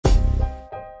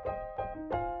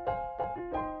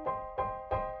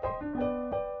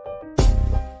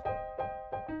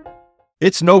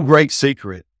It's no great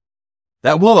secret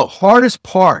that one of the hardest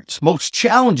parts, most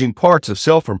challenging parts of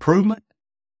self-improvement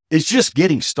is just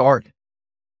getting started.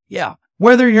 Yeah.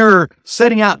 Whether you're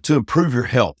setting out to improve your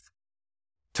health,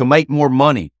 to make more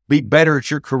money, be better at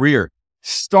your career,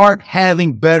 start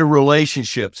having better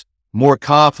relationships, more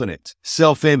confidence,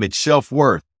 self-image,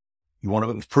 self-worth. You want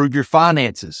to improve your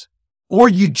finances, or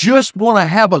you just want to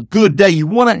have a good day. You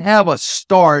want to have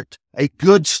a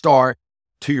good start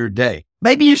to your day.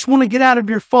 Maybe you just want to get out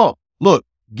of your funk. Look,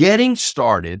 getting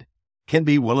started can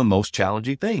be one of the most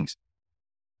challenging things.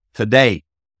 Today,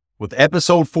 with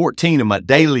episode 14 of my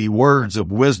daily words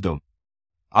of wisdom,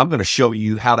 I'm going to show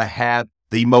you how to have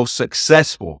the most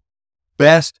successful,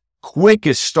 best,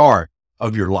 quickest start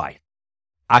of your life.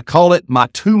 I call it my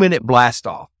 2-minute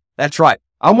Blastoff. That's right.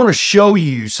 I want to show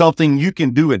you something you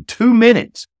can do in 2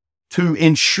 minutes to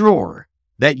ensure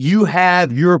that you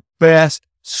have your best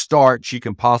starts you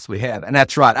can possibly have. And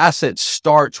that's right. I said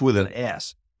starts with an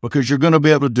S because you're going to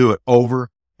be able to do it over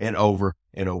and over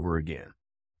and over again.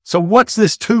 So what's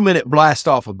this 2-minute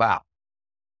Blastoff about?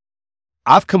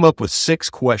 I've come up with 6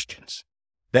 questions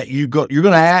that you're going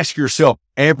to ask yourself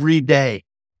every day.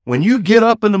 When you get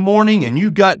up in the morning and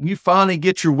you finally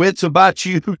get your wits about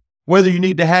you, whether you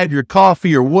need to have your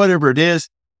coffee or whatever it is,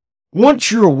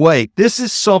 once you're awake, this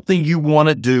is something you want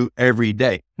to do every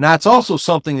day. Now, it's also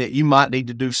something that you might need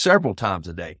to do several times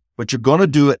a day, but you're going to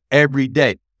do it every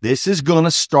day. This is going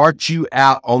to start you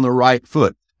out on the right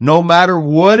foot. No matter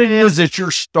what it is that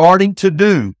you're starting to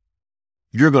do,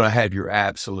 you're going to have your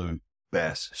absolute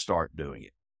best start doing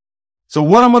it. So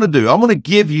what I'm going to do, I'm going to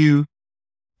give you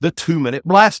the 2-minute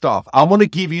Blastoff. I'm going to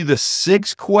give you the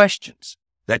 6 questions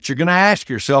that you're going to ask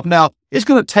yourself. Now, it's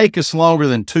going to take us longer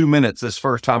than 2 minutes this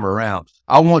first time around.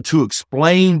 I want to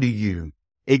explain to you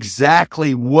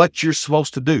exactly what you're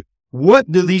supposed to do. What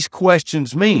do these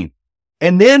questions mean?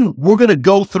 And then we're going to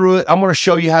go through it. I'm going to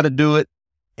show you how to do it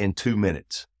in 2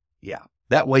 minutes. Yeah,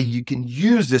 that way you can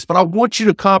use this, but I want you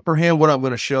to comprehend what I'm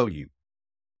going to show you.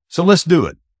 So let's do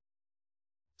it.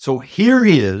 So here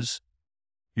is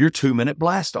your 2-minute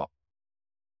Blastoff.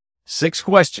 6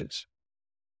 questions.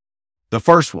 The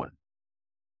first one,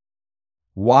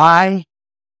 why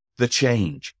the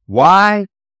change? Why?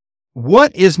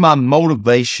 What is my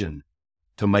motivation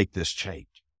to make this change?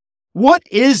 What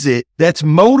is it that's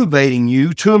motivating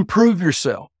you to improve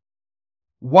yourself?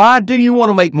 Why do you want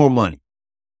to make more money?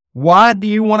 Why do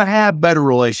you want to have better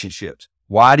relationships?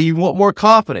 Why do you want more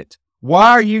confidence? Why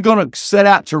are you going to set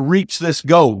out to reach this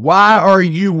goal? Why are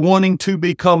you wanting to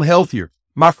become healthier?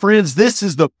 My friends, this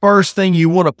is the first thing you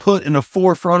want to put in the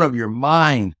forefront of your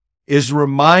mind is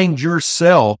remind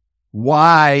yourself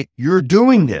why you're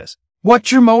doing this.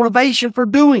 What's your motivation for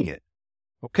doing it?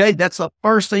 Okay, that's the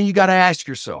first thing you got to ask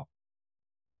yourself.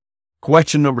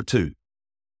 Question number 2.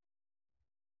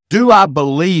 Do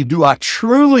I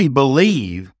truly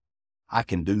believe I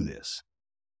can do this?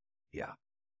 Yeah.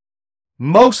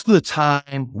 Most of the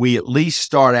time, we at least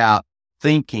start out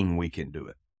thinking we can do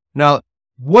it. Now,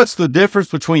 what's the difference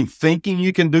between thinking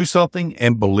you can do something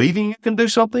and believing you can do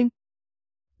something?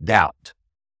 Doubt.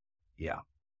 Yeah.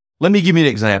 Let me give you an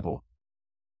example.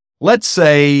 Let's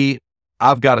say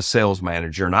I've got a sales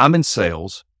manager and I'm in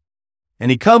sales,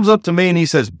 and he comes up to me and he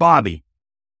says, Bobby,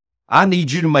 I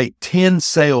need you to make 10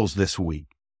 sales this week.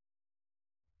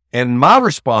 And my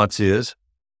response is,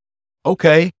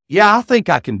 okay, yeah, I think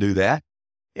I can do that.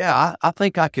 Yeah, I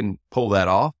think I can pull that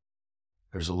off.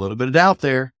 There's a little bit of doubt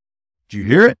there. Do you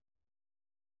hear it?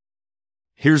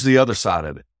 Here's the other side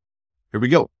of it. Here we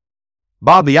go.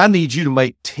 Bobby, I need you to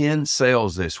make 10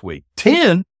 sales this week.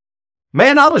 10?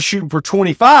 Man, I was shooting for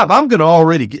 25. I'm going to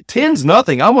already get 10's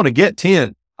nothing. I'm going to get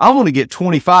 10. I'm going to get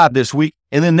 25 this week.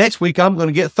 And then next week, I'm going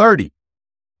to get 30.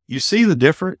 You see the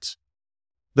difference?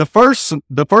 The first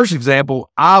example,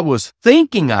 I was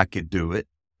thinking I could do it.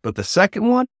 But the second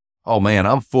one, oh man,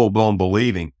 I'm full blown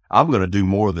believing I'm going to do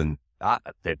more than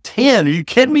 10. Are you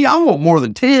kidding me? I want more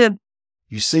than 10.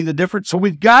 You see the difference? So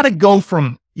we've got to go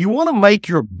from, you want to make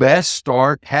your best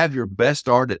start, have your best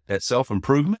start at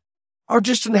self-improvement, or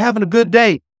just in having a good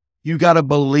day. You got to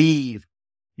believe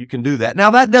you can do that.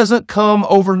 Now, that doesn't come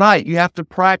overnight. You have to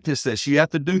practice this. You have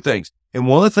to do things. And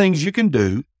one of the things you can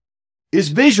do is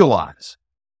visualize.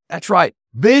 That's right.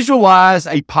 Visualize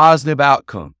a positive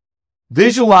outcome.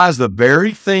 Visualize the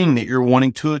very thing that you're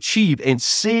wanting to achieve and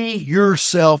see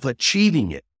yourself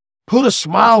achieving it. Put a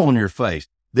smile on your face.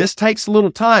 This takes a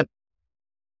little time.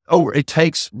 It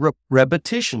takes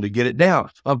repetition to get it down.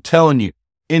 I'm telling you,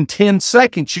 in 10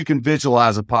 seconds, you can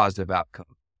visualize a positive outcome.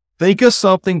 Think of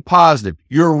something positive.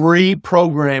 You're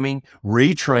reprogramming,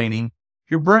 retraining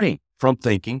your brain from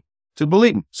thinking to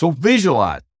believing. So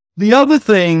visualize. The other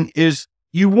thing is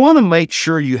you want to make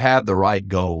sure you have the right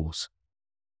goals.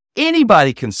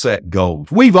 Anybody can set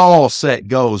goals. We've all set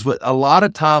goals, but a lot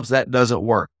of times that doesn't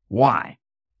work. Why?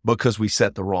 Because we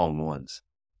set the wrong ones.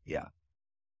 Yeah.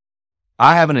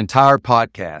 I have an entire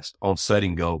podcast on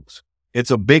setting goals.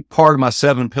 It's a big part of my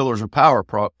 7 Pillars of Power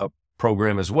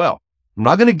program as well. I'm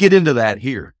not going to get into that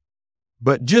here,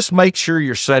 but just make sure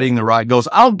you're setting the right goals.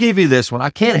 I'll give you this one. I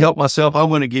can't help myself. I'm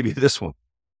going to give you this one.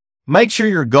 Make sure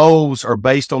your goals are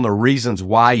based on the reasons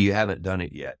why you haven't done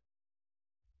it yet.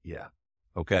 Yeah.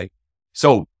 Okay.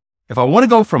 So if I want to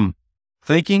go from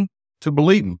thinking to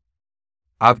believing,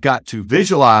 I've got to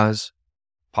visualize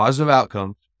positive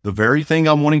outcomes, the very thing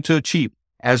I'm wanting to achieve,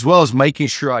 as well as making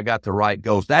sure I got the right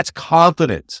goals. That's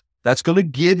confidence. That's going to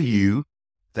give you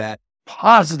that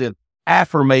positive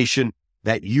affirmation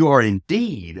that you are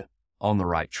indeed on the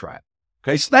right track.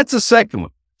 Okay. So that's the second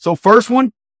one. So first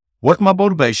one, what's my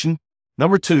motivation?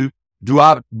 Number 2, do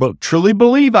I truly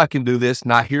believe I can do this?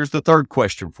 Now here's the third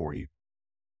question for you.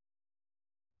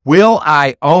 Will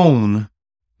I own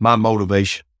my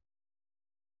motivation?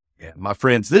 Yeah, my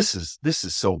friends, this is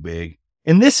so big.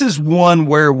 And this is one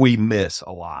where we miss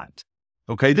a lot.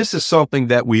 Okay. This is something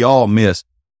that we all miss.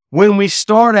 When we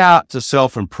start out to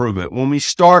self-improvement, when we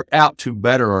start out to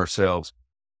better ourselves,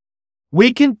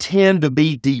 we can tend to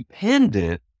be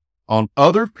dependent on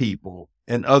other people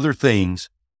and other things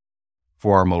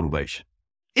for our motivation.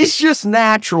 It's just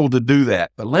natural to do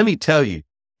that. But let me tell you,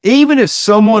 even if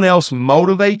someone else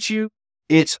motivates you,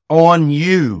 it's on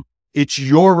you. It's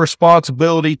your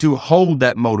responsibility to hold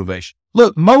that motivation.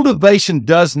 Look, motivation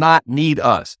does not need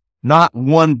us, not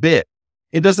one bit.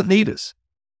 It doesn't need us.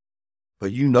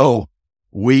 But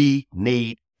we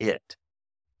need it.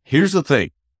 Here's the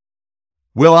thing.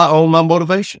 Will I own my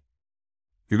motivation?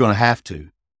 You're going to have to.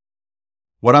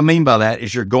 What I mean by that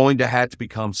is you're going to have to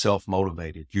become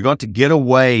self-motivated. You're going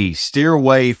to steer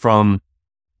away from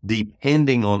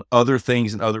depending on other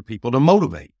things and other people to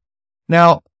motivate.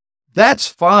 Now, that's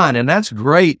fine and that's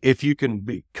great if you can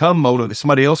become motivated.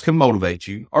 Somebody else can motivate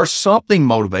you or something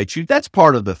motivates you. That's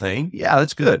part of the thing. Yeah,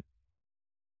 that's good.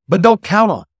 But don't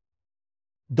count on it.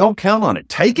 Don't count on it.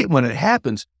 Take it when it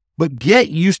happens, but get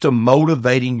used to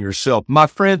motivating yourself. My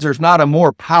friends, there's not a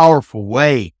more powerful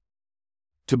way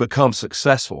to become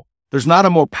successful. There's not a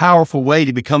more powerful way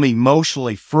to become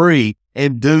emotionally free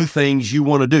and do things you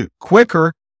want to do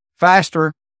quicker,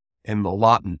 faster, and a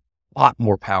lot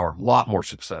more power, a lot more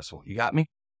successful. You got me?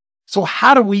 So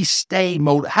how do we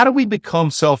how do we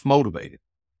become self-motivated?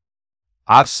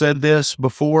 I've said this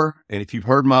before, and if you've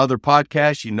heard my other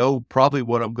podcasts, you know probably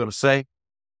what I'm going to say.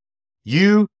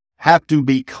 You have to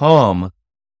become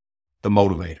the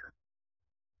motivator.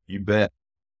 You bet.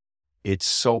 It's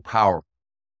so powerful.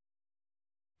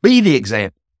 Be the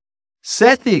example.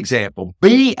 Set the example.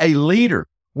 Be a leader.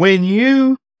 When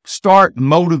you start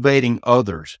motivating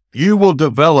others, you will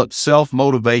develop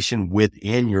self-motivation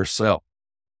within yourself.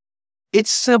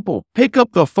 It's simple. Pick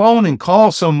up the phone and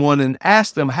call someone and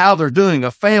ask them how they're doing,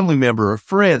 a family member, a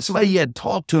friend, somebody you hadn't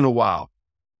talked to in a while.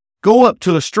 Go up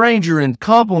to a stranger and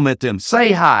compliment them.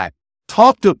 Say hi.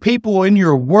 Talk to people in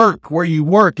your work, where you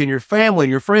work, and your family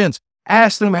and your friends.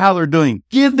 Ask them how they're doing.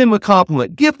 Give them a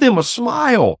compliment. Give them a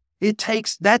smile.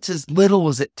 That's as little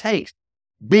as it takes.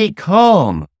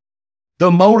 Become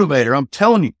the motivator. I'm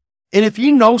telling you. And if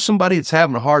you know somebody that's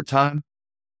having a hard time,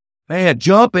 man,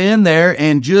 jump in there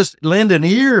and just lend an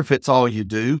ear if it's all you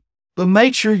do. But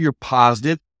make sure you're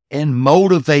positive and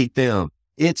motivate them.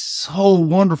 It's so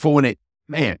wonderful when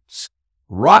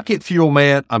rocket fuel,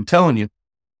 man. I'm telling you.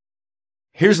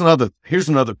 Here's another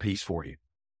piece for you.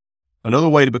 Another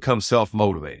way to become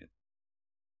self-motivated.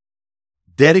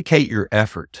 Dedicate your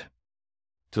effort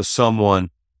to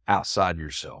someone outside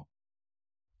yourself.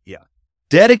 Yeah.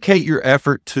 Dedicate your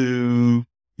effort to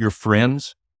your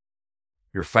friends,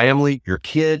 your family, your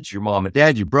kids, your mom and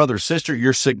dad, your brother, sister,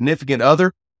 your significant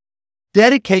other.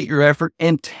 Dedicate your effort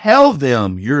and tell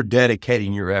them you're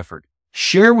dedicating your effort.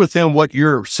 Share with them what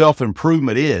your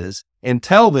self-improvement is and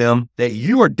tell them that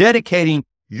you are dedicating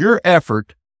your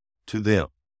effort to them.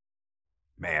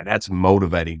 Man, that's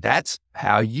motivating. That's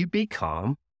how you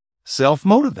become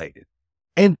self-motivated.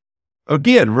 And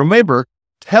again, remember,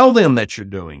 tell them that you're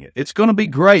doing it. It's going to be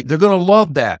great. They're going to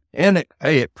love that. And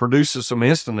it produces some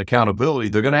instant accountability.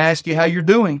 They're going to ask you how you're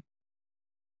doing.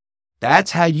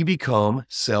 That's how you become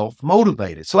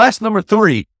self-motivated. So that's number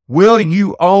 3. Will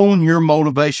you own your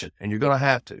motivation? And you're going to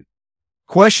have to.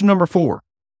 Question number 4.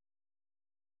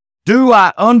 Do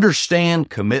I understand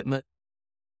commitment?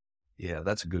 Yeah,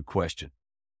 that's a good question.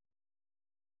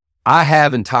 I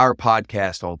have entire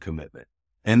podcasts on commitment,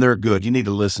 and they're good. You need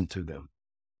to listen to them.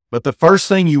 But the first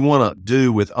thing you want to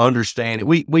do with understanding,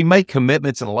 we make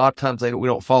commitments and a lot of times we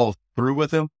don't follow through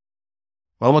with them.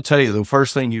 Well, I'm going to tell you the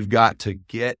first thing you've got to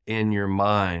get in your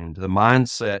mind, the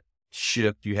mindset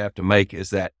shift you have to make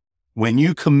is that when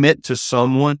you commit to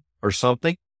someone or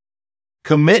something,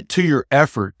 commit to your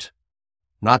effort,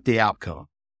 not the outcome.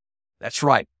 That's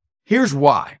right. Here's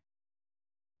why.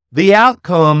 The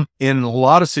outcome in a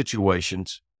lot of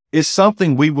situations is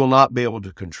something we will not be able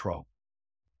to control.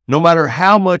 No matter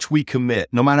how much we commit,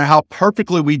 no matter how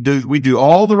perfectly we do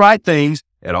all the right things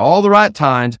at all the right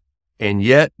times, and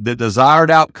yet the desired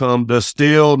outcome does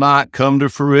still not come to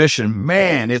fruition.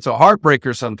 Man, it's a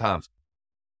heartbreaker sometimes.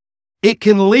 It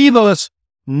can leave us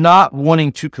not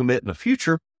wanting to commit in the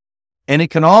future, and it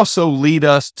can also lead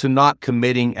us to not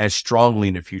committing as strongly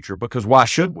in the future, because why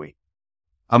should we?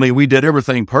 I mean, we did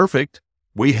everything perfect.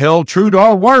 We held true to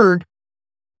our word,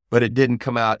 but it didn't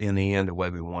come out in the end the way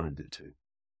we wanted it to.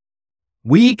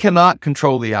 We cannot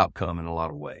control the outcome in a lot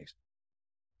of ways,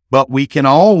 but we can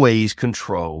always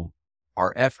control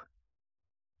our effort.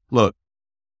 Look,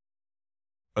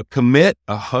 commit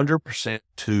 100%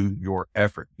 to your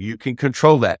effort. You can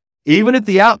control that. Even if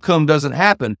the outcome doesn't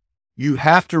happen, you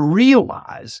have to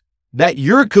realize that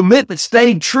your commitment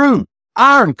stayed true.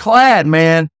 Ironclad,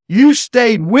 man. You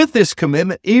stayed with this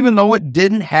commitment, even though it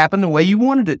didn't happen the way you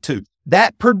wanted it to.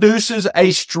 That produces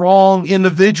a strong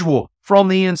individual from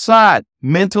the inside,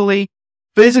 mentally,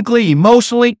 physically,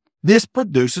 emotionally. This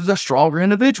produces a stronger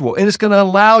individual, and it's going to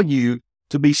allow you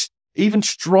to be even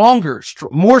stronger,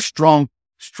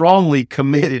 strongly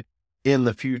committed in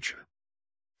the future.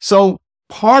 So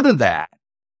part of that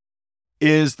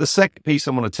is the second piece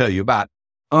I'm going to tell you about.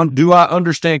 Do I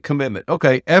understand commitment?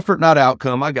 Okay, effort, not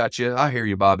outcome. I got you. I hear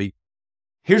you, Bobby.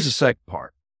 Here's the second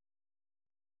part.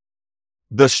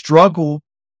 The struggle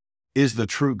is the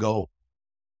true goal.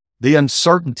 The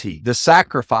uncertainty, the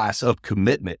sacrifice of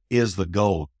commitment is the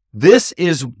goal. This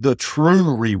is the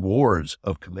true rewards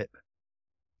of commitment.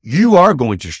 You are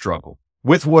going to struggle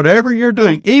with whatever you're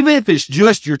doing, even if it's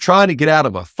just you're trying to get out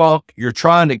of a funk, you're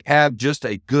trying to have just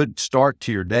a good start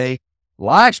to your day.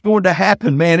 Life's going to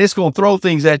happen, man. It's going to throw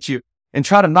things at you and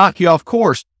try to knock you off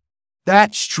course.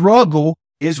 That struggle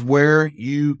is where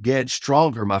you get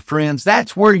stronger, my friends.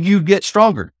 That's where you get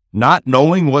stronger. Not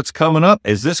knowing what's coming up.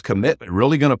 Is this commitment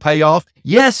really going to pay off?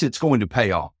 Yes, it's going to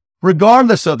pay off.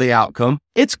 Regardless of the outcome,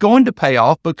 it's going to pay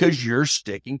off because you're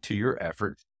sticking to your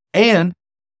effort and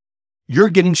you're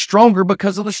getting stronger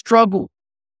because of the struggle.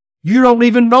 You don't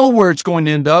even know where it's going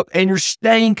to end up and you're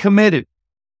staying committed.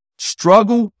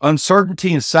 Struggle,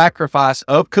 uncertainty, and sacrifice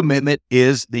of commitment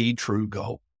is the true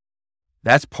goal.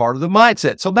 That's part of the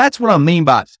mindset. So that's what I mean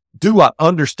by, do I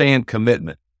understand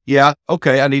commitment? Yeah,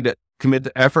 okay, I need to commit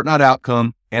to effort, not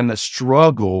outcome. And the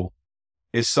struggle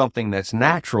is something that's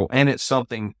natural and it's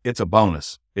a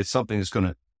bonus. It's something that's going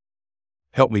to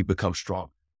help me become strong.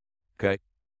 Okay.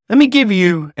 Let me give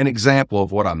you an example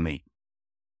of what I mean.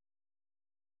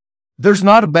 There's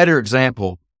not a better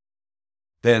example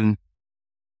than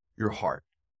your heart.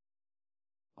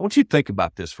 I want you to think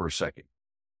about this for a second.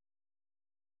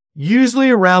 Usually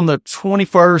around the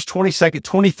 21st, 22nd,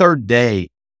 23rd day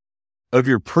of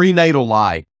your prenatal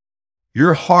life,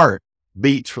 your heart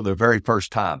beats for the very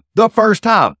first time. The first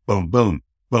time. Boom, boom,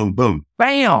 boom, boom.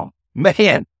 Bam.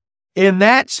 Man, in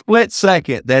that split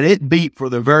second that it beat for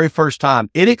the very first time,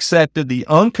 it accepted the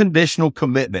unconditional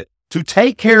commitment to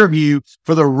take care of you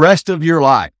for the rest of your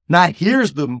life. Now,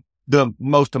 here's the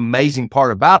most amazing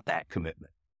part about that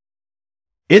commitment.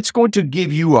 It's going to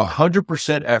give you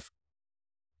 100% effort,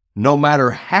 no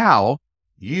matter how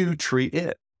you treat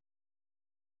it.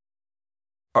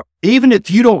 Even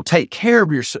if you don't take care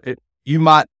of yourself, you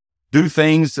might do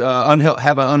things,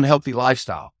 have an unhealthy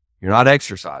lifestyle. You're not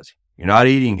exercising. You're not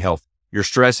eating healthy. You're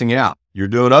stressing out. You're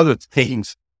doing other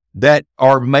things that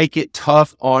make it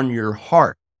tough on your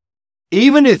heart.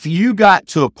 Even if you got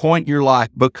to a point in your life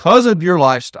because of your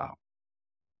lifestyle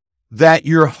that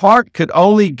your heart could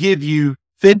only give you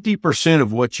 50%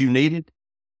 of what you needed,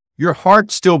 your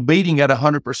heart's still beating at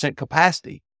 100%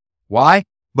 capacity. Why?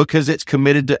 Because it's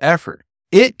committed to effort.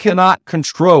 It cannot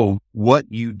control what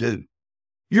you do.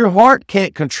 Your heart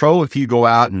can't control if you go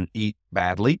out and eat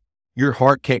badly. Your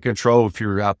heart can't control if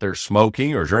you're out there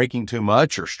smoking or drinking too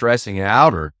much or stressing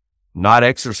out or not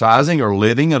exercising or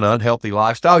living an unhealthy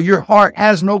lifestyle. Your heart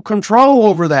has no control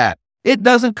over that. It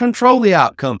doesn't control the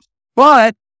outcome,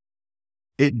 but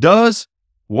it does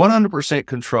 100%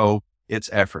 control its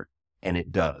effort. And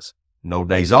it does. No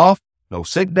days off, no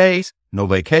sick days, no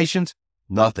vacations,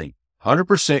 nothing.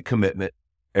 100% commitment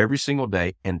every single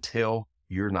day until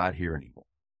you're not here anymore.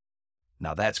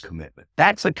 Now that's commitment.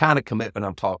 That's the kind of commitment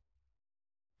I'm talking.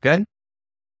 Okay.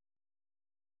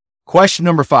 Question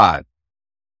number 5.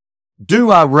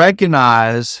 Do I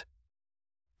recognize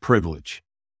privilege?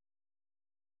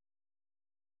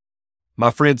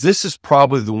 My friends, this is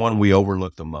probably the one we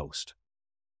overlook the most.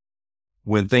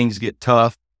 When things get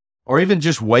tough, or even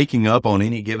just waking up on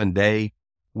any given day,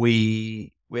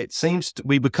 we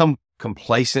become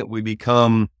complacent. We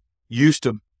become used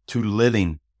to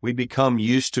living. We become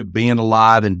used to being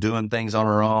alive and doing things on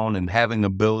our own and having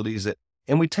abilities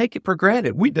and we take it for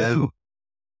granted. We do.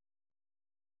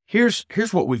 Here's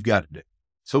what we've got to do.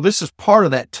 So this is part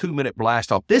of that 2-minute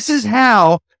blast off. This is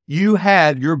how you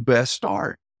have your best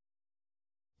start.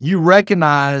 You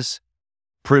recognize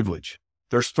privilege.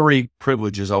 There's 3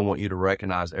 privileges I want you to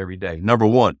recognize every day. Number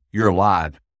 1, you're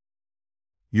alive.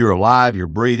 You're alive, you're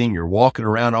breathing, you're walking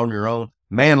around on your own.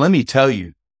 Man, let me tell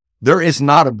you, there is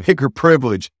not a bigger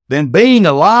privilege than being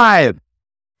alive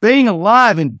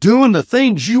and doing the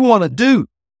things you want to do.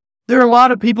 There are a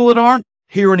lot of people that aren't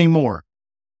here anymore.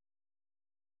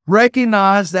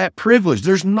 Recognize that privilege.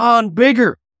 There's none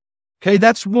bigger. Okay,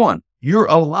 that's 1. You're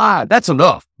alive. That's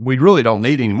enough. We really don't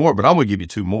need any more, but I'm going to give you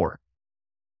 2 more.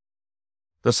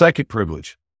 The second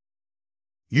privilege,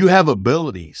 you have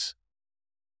abilities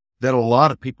that a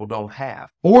lot of people don't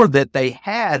have, or that they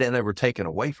had and they were taken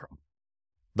away from them.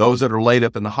 Those that are laid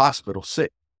up in the hospital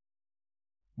sick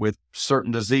with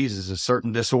certain diseases and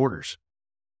certain disorders.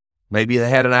 Maybe they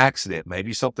had an accident.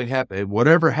 Maybe something happened.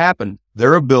 Whatever happened,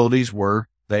 their abilities were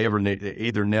they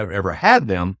either never ever had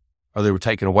them or they were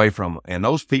taken away from them. And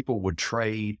those people would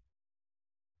trade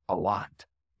a lot,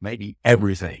 maybe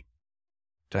everything,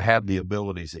 to have the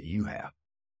abilities that you have.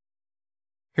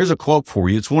 Here's a quote for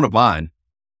you. It's one of mine.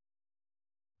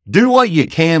 Do what you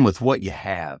can with what you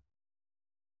have.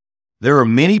 There are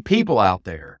many people out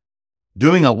there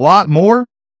doing a lot more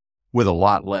with a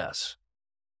lot less.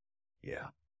 Yeah.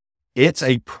 It's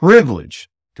a privilege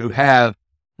to have,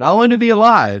 not only to be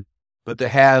alive, but to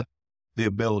have the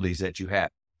abilities that you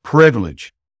have.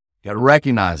 Privilege. You got to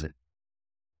recognize it.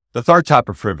 The third type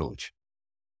of privilege,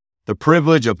 the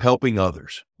privilege of helping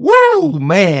others. Whoa,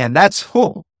 man, that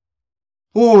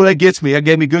gets me. That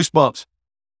gave me goosebumps.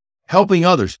 Helping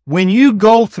others. When you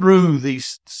go through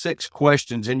these 6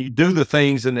 questions and you do the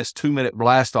things in this 2-minute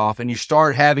blast off and you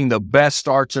start having the best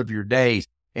starts of your days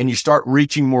and you start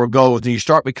reaching more goals and you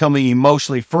start becoming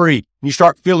emotionally free and you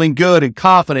start feeling good and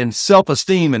confident and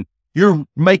self-esteem and you're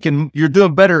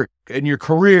doing better in your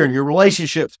career and your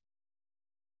relationships.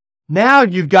 Now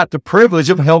you've got the privilege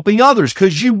of helping others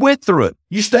because you went through it.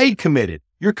 You stayed committed.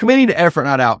 You're committing to effort,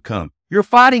 not outcome. You're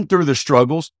fighting through the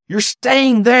struggles. You're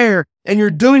staying there and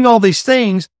you're doing all these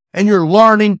things and you're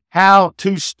learning how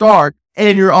to start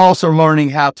and you're also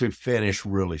learning how to finish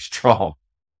really strong.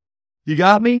 You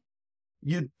got me?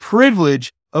 Your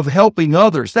privilege of helping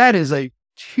others. That is a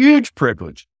huge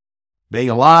privilege. Being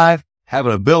alive,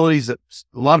 having abilities that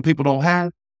a lot of people don't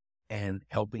have, and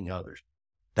helping others.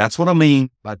 That's what I mean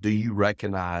by do you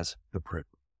recognize the privilege?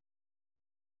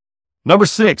 Number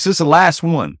 6, this is the last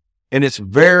one, and it's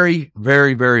very,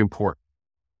 very, very important.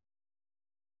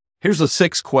 Here's the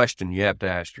 6th question you have to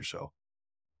ask yourself.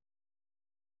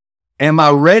 Am I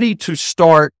ready to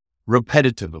start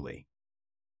repetitively?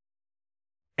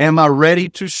 Am I ready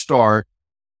to start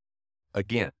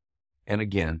again and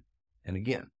again and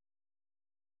again?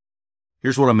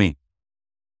 Here's what I mean.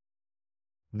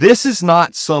 This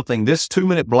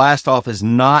 2-minute blast off is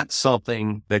not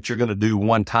something that you're going to do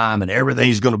one time and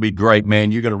everything's going to be great,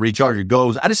 man. You're going to reach all your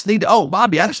goals.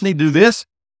 Bobby, I just need to do this.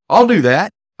 I'll do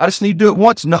that. I just need to do it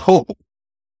once. No.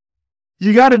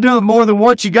 You got to do it more than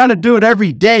once. You got to do it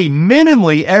every day,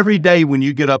 minimally every day when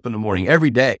you get up in the morning,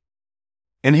 every day.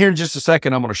 And here in just a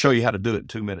second, I'm going to show you how to do it in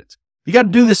 2 minutes. You got to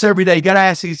do this every day. You got to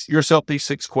ask yourself these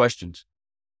 6 questions.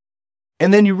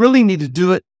 And then you really need to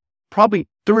do it probably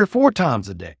 3 or 4 times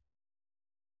a day.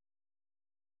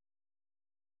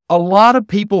 A lot of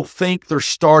people think they're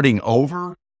starting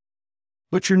over,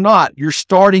 but you're not. You're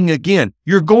starting again.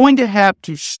 You're going to have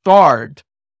to start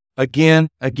again,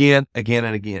 and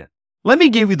again. Let me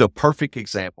give you the perfect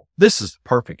example. This is the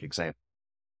perfect example.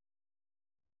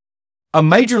 A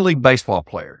Major League Baseball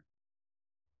player,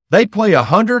 they play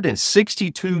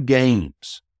 162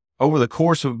 games over the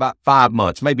course of about 5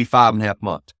 months, maybe 5.5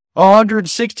 months.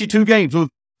 162 games with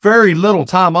very little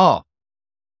time off.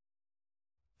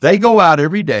 They go out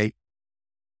every day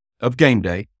of game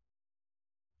day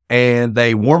and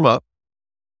they warm up,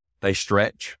 they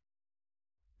stretch,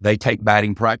 they take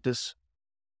batting practice,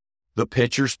 the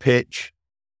pitchers pitch,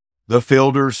 the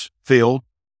fielders field.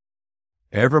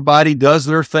 Everybody does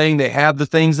their thing. They have the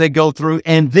things they go through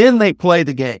and then they play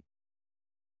the game.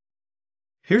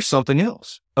 Here's something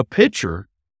else. A pitcher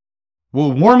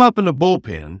will warm up in the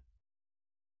bullpen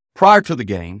prior to the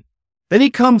game. Then he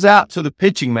comes out to the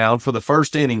pitching mound for the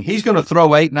first inning. He's going to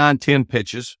throw 8, 9, 10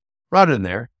 pitches right in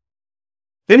there.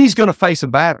 Then he's going to face a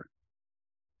batter.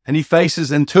 And he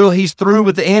faces until he's through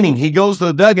with the inning. He goes to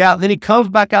the dugout, and then he comes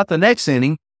back out the next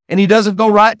inning, and he doesn't go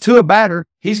right to a batter.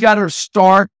 He's got to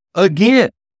start again.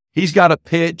 He's got to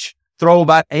pitch, throw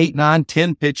about 8, 9,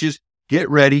 10 pitches, get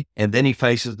ready, and then he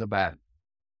faces the batter.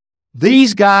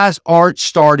 These guys aren't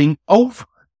starting over.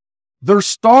 They're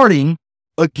starting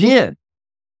again.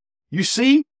 You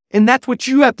see? And that's what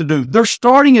you have to do. They're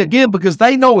starting again because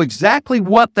they know exactly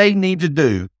what they need to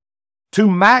do to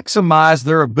maximize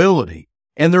their ability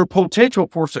and their potential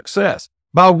for success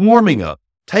by warming up,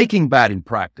 taking batting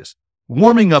practice,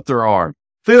 warming up their arm,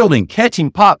 fielding, catching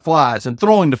pop flies, and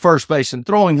throwing to first base and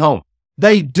throwing home.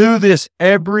 They do this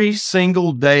every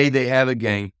single day they have a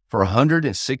game for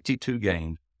 162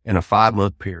 games in a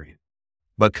 5-month period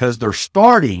because they're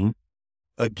starting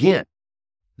again.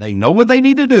 They know what they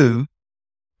need to do,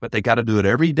 but they got to do it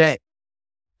every day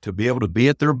to be able to be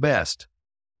at their best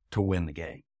to win the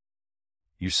game.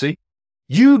 You see?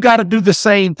 You got to do the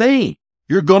same thing.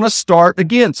 You're going to start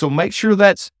again. So make sure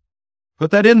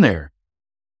put that in there.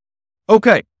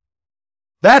 Okay.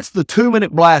 That's the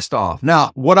 2-minute blast off.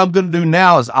 Now, what I'm going to do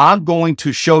now is I'm going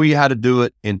to show you how to do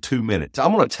it in 2 minutes.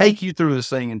 I'm going to take you through this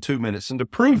thing in 2 minutes. And to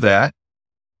prove that,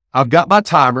 I've got my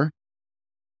timer.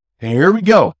 And here we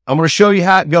go. I'm going to show you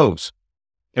how it goes.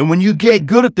 And when you get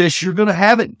good at this, you're going to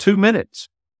have it in 2 minutes.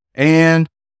 And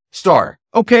start.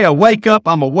 Okay, I wake up.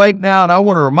 I'm awake now, and I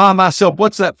want to remind myself,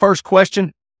 what's that first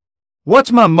question?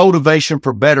 What's my motivation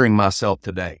for bettering myself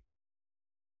today?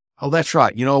 Oh, that's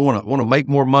right. I want to make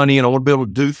more money, and I want to be able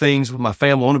to do things with my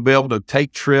family. I want to be able to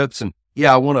take trips, and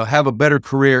I want to have a better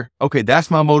career. Okay,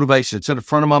 that's my motivation. It's in the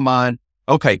front of my mind.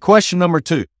 Okay, question number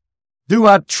 2. Do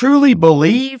I truly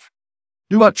believe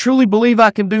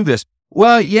I can do this?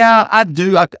 Well, yeah, I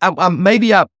do.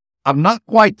 I'm not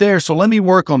quite there, so let me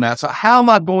work on that. So how am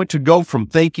I going to go from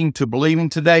thinking to believing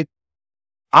today?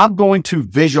 I'm going to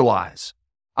visualize.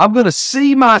 I'm going to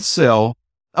see myself.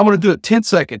 I'm going to do it 10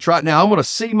 seconds right now. I'm going to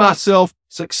see myself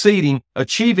succeeding,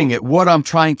 achieving it, what I'm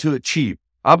trying to achieve.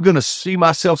 I'm going to see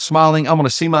myself smiling. I'm going to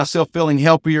see myself feeling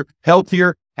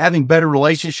healthier, having better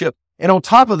relationship. And on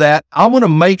top of that, I'm going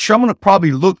to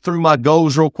probably look through my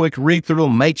goals real quick, read through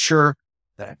them, make sure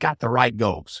that I got the right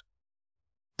goals.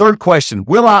 Third question,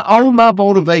 will I own my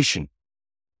motivation?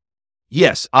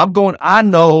 Yes, I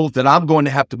know that I'm going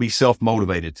to have to be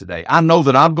self-motivated today. I know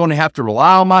that I'm going to have to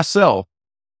rely on myself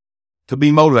to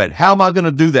be motivated. How am I going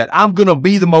to do that? I'm going to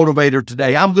be the motivator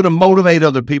today. I'm going to motivate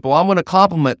other people. I'm going to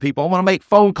compliment people. I'm going to make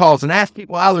phone calls and ask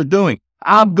people how they're doing.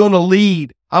 I'm going to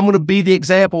lead. I'm going to be the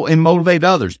example and motivate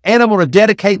others. And I'm going to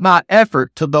dedicate my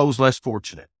effort to those less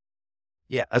fortunate.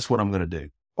 Yeah, that's what I'm going to do.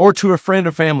 Or to a friend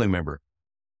or family member.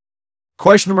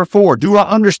 Question number 4, do I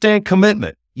understand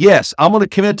commitment? Yes, I'm going to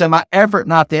commit to my effort,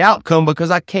 not the outcome,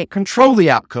 because I can't control the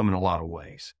outcome in a lot of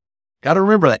ways. Got to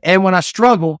remember that. And when I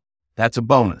struggle, that's a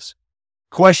bonus.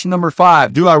 Question number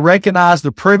 5, do I recognize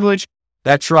the privilege?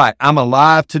 That's right. I'm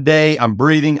alive today. I'm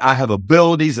breathing. I have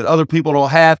abilities that other people don't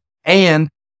have. And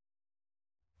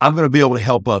I'm going to be able to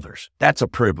help others. That's a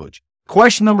privilege.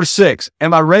 Question number 6,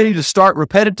 am I ready to start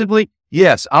repetitively?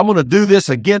 Yes, I'm going to do this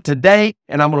again today,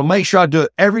 and I'm going to make sure I do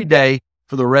it every day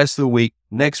for the rest of the week,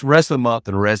 rest of the month,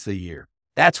 and the rest of the year.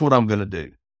 That's what I'm going to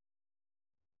do.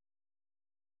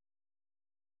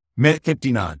 Minute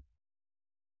 59.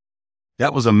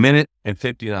 That was a minute and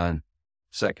 59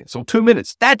 seconds. So 2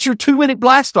 minutes. That's your 2-minute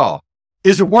blast off.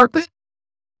 Is it worth it?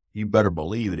 You better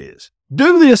believe it is.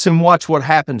 Do this and watch what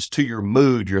happens to your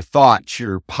mood, your thoughts,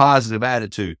 your positive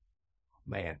attitude.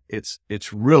 Man, it's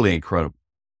really incredible.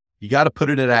 You got to put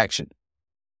it in action.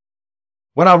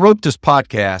 When I wrote this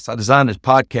podcast, I designed this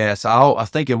podcast, I was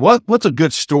thinking, what's a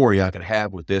good story I could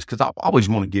have with this? Because I always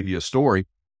want to give you a story.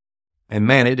 And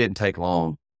man, it didn't take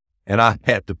long. And I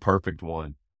had the perfect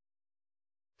one.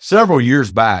 Several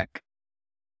years back,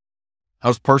 I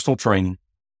was personal training.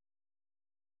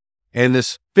 And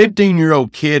this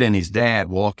 15-year-old kid and his dad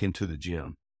walk into the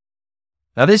gym.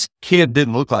 Now, this kid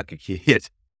didn't look like a kid.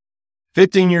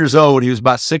 15 years old, he was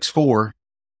about 6'4",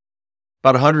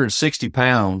 about 160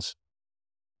 pounds.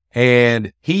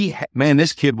 And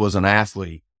this kid was an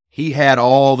athlete. He had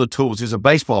all the tools. He was a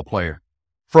baseball player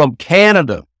from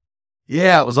Canada.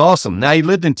 Yeah, it was awesome. Now, he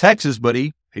lived in Texas, but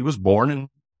he was born and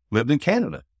lived in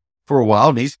Canada for a while,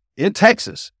 and he's in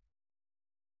Texas.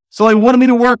 So they wanted me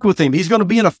to work with him. He's going to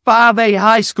be in a 5A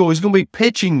high school. He's going to be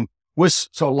pitching with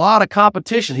a lot of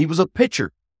competition. He was a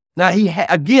pitcher. Now, he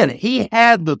had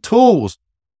the tools,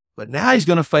 but now he's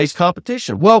going to face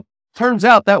competition. Well, Turns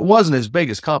out that wasn't his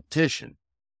biggest competition.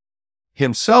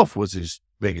 Himself was his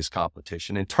biggest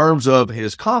competition in terms of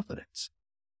his confidence.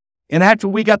 And after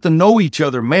we got to know each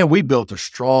other, man, we built a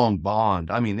strong bond.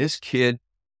 I mean, this kid,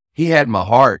 he had my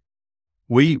heart.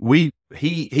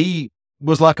 He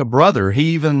was like a brother.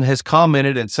 He even has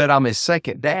commented and said, I'm his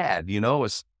second dad.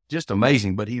 It's just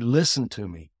amazing. But he listened to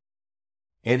me.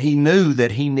 And he knew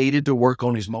that he needed to work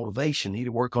on his motivation, needed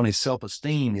to work on his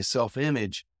self-esteem, his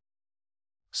self-image.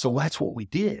 So that's what we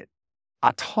did.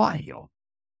 I taught him.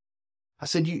 I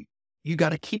said, you got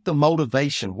to keep the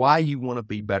motivation. Why you want to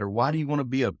be better? Why do you want to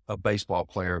be a baseball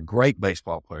player, a great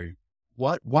baseball player?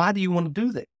 Why do you want to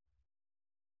do that?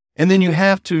 And then you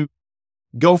have to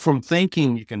go from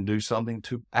thinking you can do something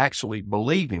to actually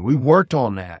believing. We worked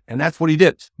on that. And that's what he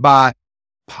did by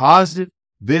positive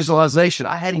visualization.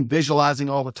 I had him visualizing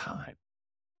all the time.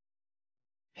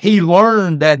 He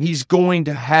learned that he's going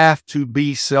to have to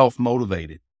be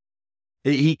self-motivated.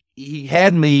 He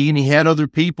had me and he had other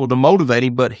people to motivate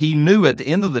him, but he knew at the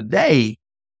end of the day,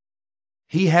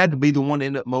 he had to be the one to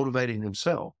end up motivating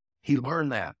himself. He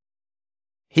learned that.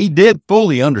 He did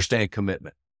fully understand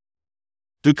commitment.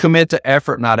 To commit to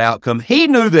effort, not outcome. He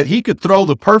knew that he could throw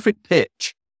the perfect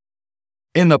pitch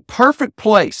in the perfect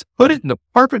place, put it in the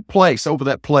perfect place over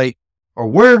that plate or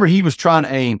wherever he was trying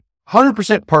to aim,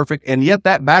 100% perfect, and yet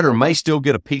that batter may still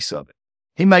get a piece of it.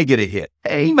 He may get a hit.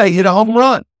 He may hit a home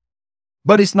run.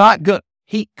 But it's not good.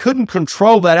 He couldn't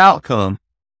control that outcome,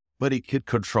 but he could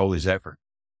control his effort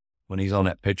when he's on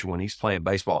that pitcher, when he's playing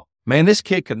baseball. Man, this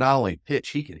kid could not only pitch,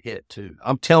 he could hit too.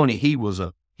 I'm telling you,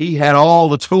 he had all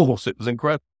the tools. It was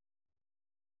incredible.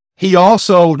 He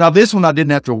also, now this one I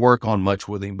didn't have to work on much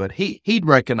with him, but he'd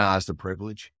recognized the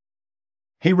privilege.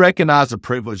 He recognized the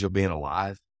privilege of being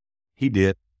alive. He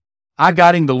did. I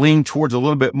got him to lean towards a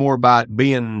little bit more about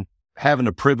having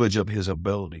the privilege of his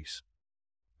abilities.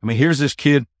 I mean, here's this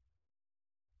kid,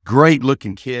 great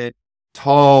looking kid,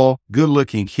 tall, good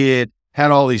looking kid, had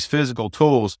all these physical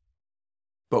tools,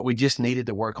 but we just needed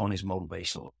to work on his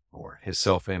motivation more, his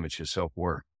self-image, his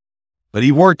self-worth. But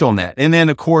he worked on that. And then,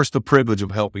 of course, the privilege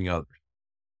of helping others.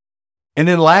 And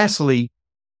then lastly,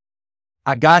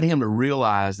 I got him to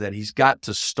realize that he's got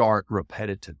to start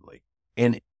repetitively.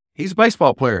 And he's a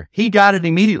baseball player. He got it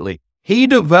immediately. He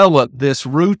developed this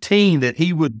routine that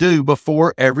he would do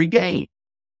before every game.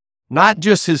 Not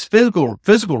just his physical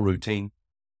routine,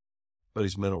 but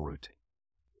his mental routine,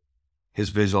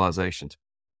 his visualizations.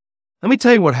 Let me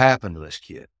tell you what happened to this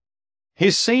kid.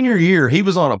 His senior year, he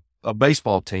was on a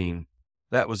baseball team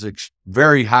that was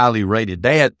very highly rated.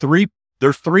 They had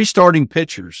their three starting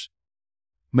pitchers.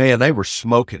 Man, they were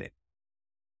smoking it.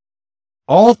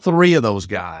 All three of those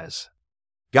guys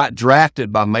got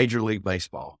drafted by Major League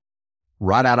Baseball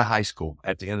right out of high school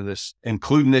at the end of this,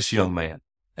 including this young man,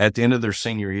 at the end of their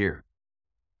senior year.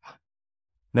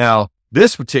 Now,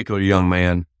 this particular young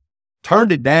man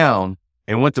turned it down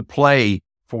and went to play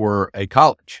for a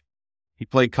college. He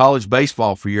played college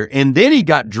baseball for a year, and then he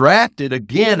got drafted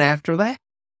again after that.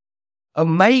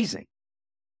 Amazing.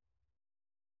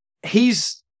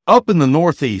 He's up in the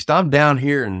Northeast. I'm down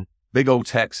here in big old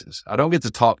Texas. I don't get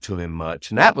to talk to him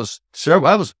much. And I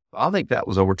think that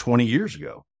was over 20 years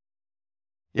ago.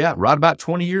 Yeah, right about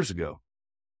 20 years ago.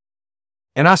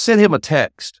 And I sent him a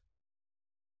text.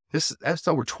 That's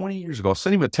over 20 years ago. I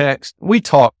sent him a text. We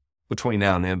talk between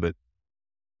now and then, but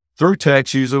through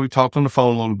text, usually we talked on the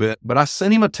phone a little bit, but I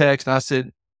sent him a text and I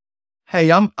said,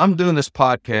 hey, I'm doing this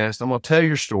podcast. I'm going to tell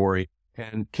your story.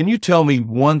 And can you tell me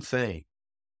one thing?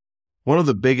 One of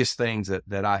the biggest things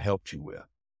that I helped you with.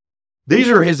 These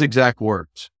are his exact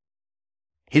words.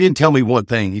 He didn't tell me one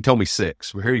thing. He told me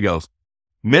 6. Well, here he goes.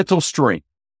 Mental strength,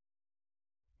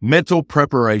 mental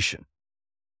preparation,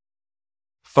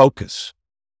 focus,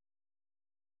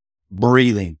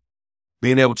 breathing,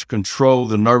 being able to control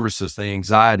the nervousness, the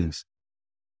anxieties,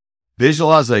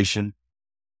 visualization,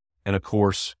 and of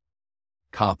course,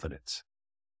 confidence.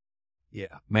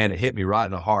 Yeah, man, it hit me right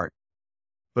in the heart.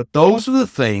 But those are the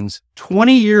things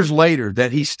 20 years later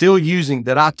that he's still using,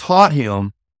 that I taught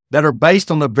him, that are based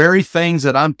on the very things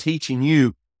that I'm teaching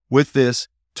you with this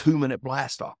 2-minute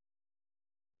Blastoff.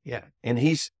 Yeah. And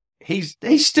he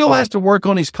still has to work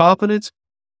on his confidence,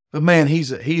 but man,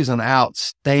 he's an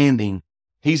outstanding,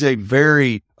 he's a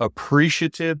very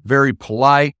appreciative, very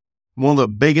polite, one of the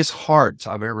biggest hearts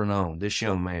I've ever known, this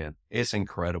young man. It's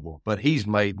incredible, but he's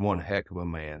made one heck of a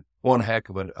man, one heck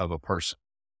of a person.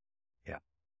 Yeah.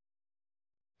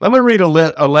 Let me read a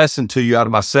lesson to you out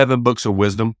of my 7 books of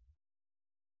wisdom.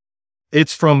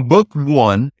 It's from book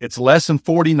 1. It's lesson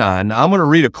 49. Now I'm going to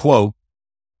read a quote.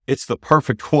 It's the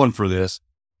perfect one for this.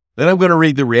 Then I'm going to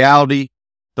read the reality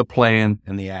the plan,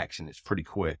 and the action. It's pretty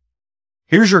quick.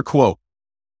 Here's your quote.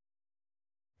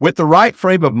 With the right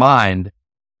frame of mind,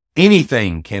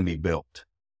 anything can be built.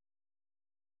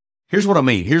 Here's what I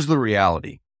mean. Here's the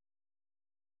reality.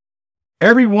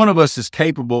 Every one of us is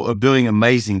capable of doing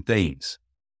amazing things,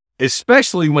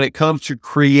 especially when it comes to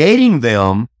creating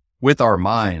them with our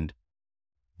mind.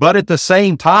 But at the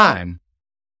same time,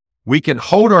 we can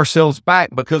hold ourselves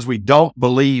back because we don't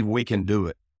believe we can do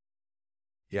it.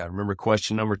 Yeah, remember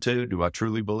question number 2, do I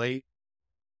truly believe?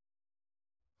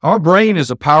 Our brain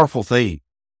is a powerful thing.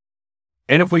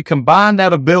 And if we combine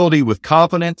that ability with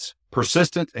confidence,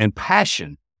 persistence, and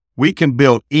passion, we can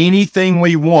build anything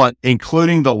we want,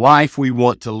 including the life we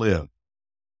want to live.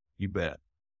 You bet.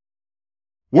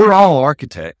 We're all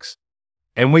architects,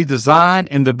 and we design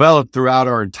and develop throughout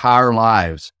our entire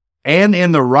lives. And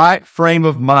in the right frame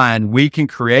of mind, we can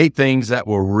create things that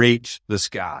will reach the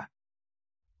sky.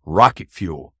 Rocket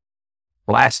fuel.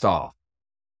 Blastoff.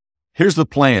 Here's the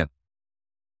plan.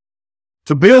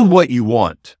 To build what you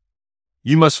want,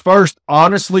 you must first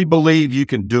honestly believe you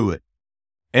can do it.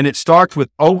 And it starts with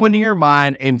opening your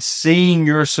mind and seeing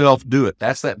yourself do it.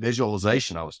 That's that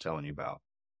visualization I was telling you about.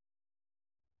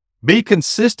 Be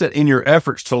consistent in your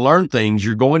efforts to learn things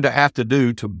you're going to have to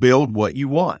do to build what you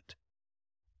want.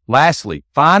 Lastly,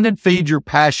 find and feed your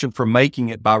passion for making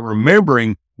it by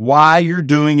remembering why you're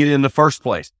doing it in the first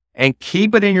place, and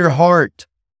keep it in your heart.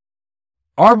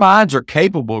 Our minds are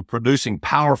capable of producing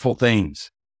powerful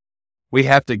things. We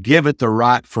have to give it the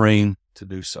right frame to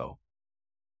do so.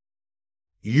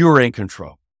 You're in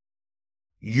control.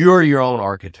 You're your own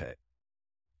architect.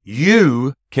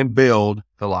 You can build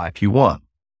the life you want.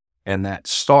 And that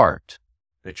start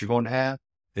that you're going to have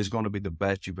is going to be the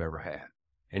best you've ever had.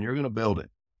 And you're going to build it.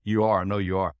 You are. I know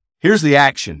you are. Here's the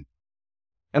action.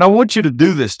 And I want you to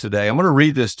do this today. I'm going to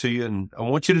read this to you, and I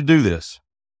want you to do this.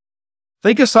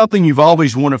 Think of something you've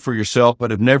always wanted for yourself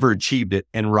but have never achieved it,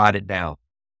 and write it down.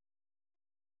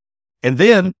 And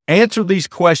then answer these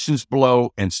questions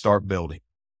below and start building.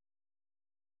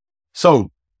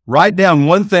 So write down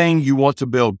one thing you want to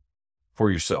build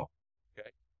for yourself. Okay.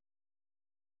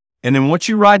 And then once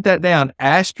you write that down,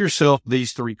 ask yourself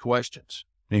these 3 questions.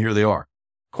 And here they are.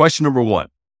 Question number 1,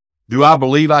 do I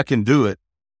believe I can do it?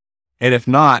 And if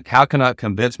not, how can I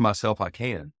convince myself I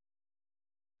can?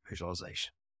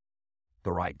 Visualization.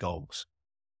 The right goals.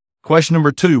 Question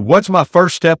number 2, what's my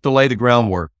first step to lay the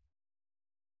groundwork?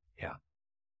 Yeah.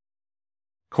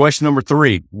 Question number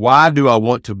 3, why do I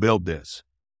want to build this?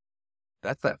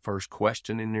 That's that first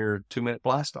question in your 2-minute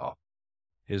blast off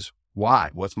is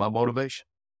why? What's my motivation?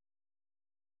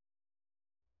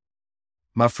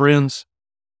 My friends,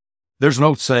 there's an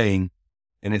old saying,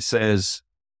 and it says,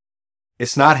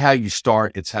 it's not how you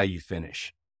start, it's how you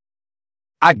finish.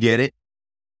 I get it.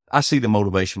 I see the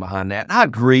motivation behind that. And I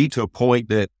agree to a point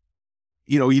that,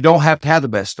 you don't have to have the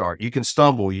best start. You can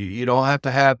stumble. You don't have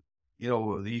to have,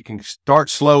 you can start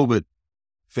slow, but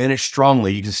finish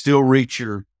strongly. You can still reach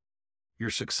your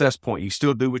success point. You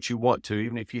still do what you want to,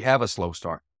 even if you have a slow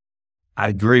start. I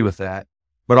agree with that.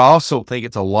 But I also think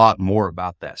it's a lot more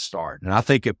about that start. And I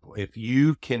think if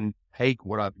you can take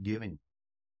what I've given you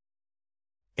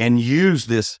and use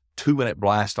this 2-minute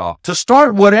blast off to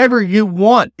start whatever you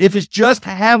want, if it's just to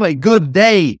have a good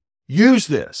day, use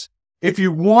this. If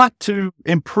you want to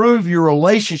improve your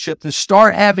relationship, to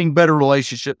start having better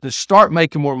relationship, to start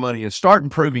making more money and start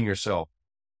improving yourself,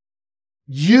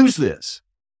 use this.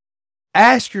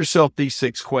 Ask yourself these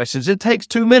 6 questions. It takes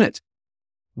 2 minutes.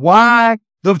 Why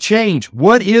the change?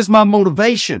 What is my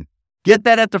motivation? Get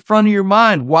that at the front of your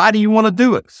mind. Why do you want to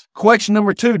do it? Question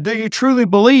number 2, do you truly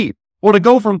believe? Well, to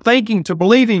go from thinking to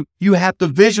believing, you have to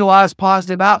visualize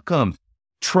positive outcomes.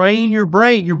 Train your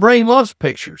brain. Your brain loves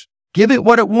pictures. Give it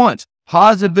what it wants.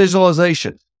 Positive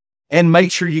visualization. And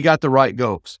make sure you got the right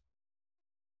goals.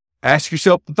 Ask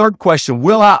yourself the 3rd question.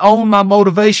 Will I own my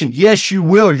motivation? Yes, you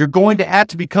will. You're going to have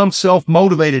to become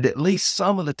self-motivated at least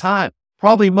some of the time.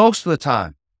 Probably most of the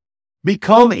time.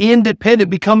 Become independent.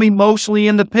 Become emotionally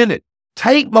independent.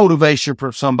 Take motivation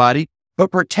from somebody,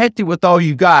 but protect it with all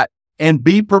you got. And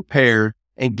be prepared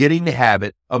and get in the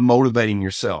habit of motivating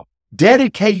yourself.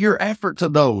 Dedicate your effort to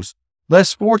those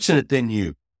less fortunate than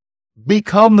you.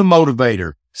 Become the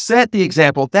motivator. Set the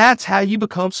example. That's how you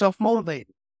become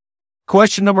self-motivated.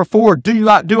 Question number 4, do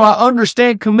I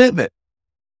understand commitment?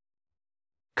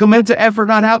 Commit to effort,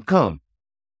 not outcome.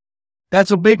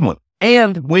 That's a big one.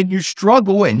 And when you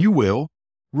struggle, and you will,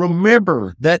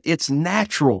 remember that it's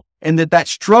natural and that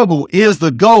struggle is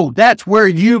the goal. That's where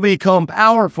you become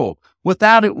powerful.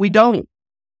 Without it, we don't.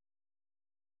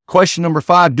 Question number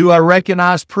 5, do I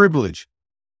recognize privilege?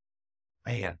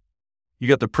 Man, You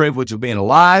got the privilege of being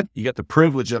alive. You got the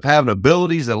privilege of having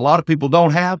abilities that a lot of people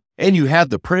don't have. And you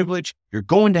have the privilege, you're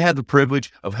going to have the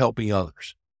privilege of helping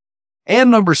others.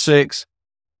 And number 6,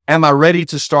 am I ready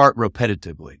to start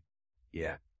repetitively?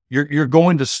 Yeah. You're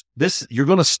going to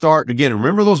start again.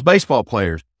 Remember those baseball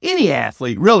players, any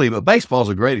athlete really, but baseball is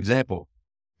a great example.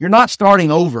 You're not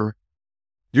starting over.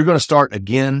 You're going to start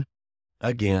again,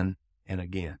 again, and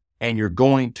again. And you're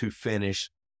going to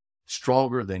finish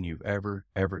stronger than you've ever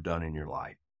done in your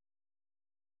life.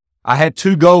 I had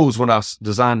 2 goals when I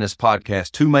designed this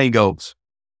podcast, 2 main goals.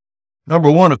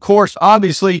 Number 1, of course,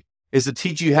 obviously, is to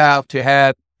teach you how to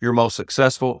have your most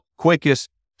successful, quickest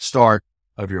start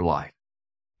of your life.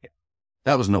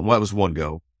 That was one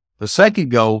goal. The second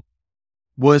goal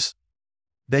was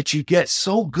that you get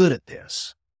so good at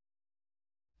this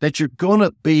that you're going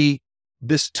to be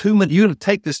you're going to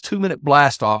take this 2-minute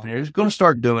blast off and you're just going to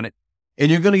start doing it. And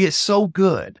you're going to get so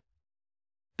good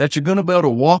that you're going to be able to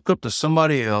walk up to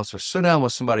somebody else or sit down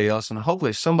with somebody else. And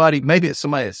hopefully maybe it's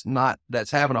somebody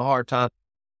that's having a hard time.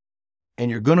 And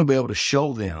you're going to be able to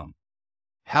show them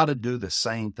how to do the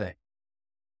same thing.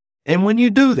 And when you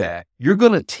do that, you're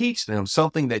going to teach them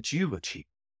something that you've achieved.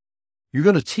 You're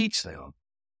going to teach them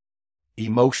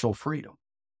emotional freedom.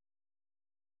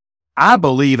 I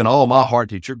believe in all my heart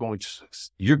that you're going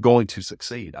to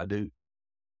succeed. I do.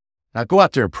 Now go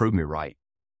out there and prove me right.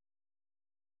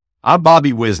 I'm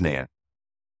Bobby Wisnan.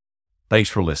 Thanks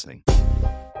for listening.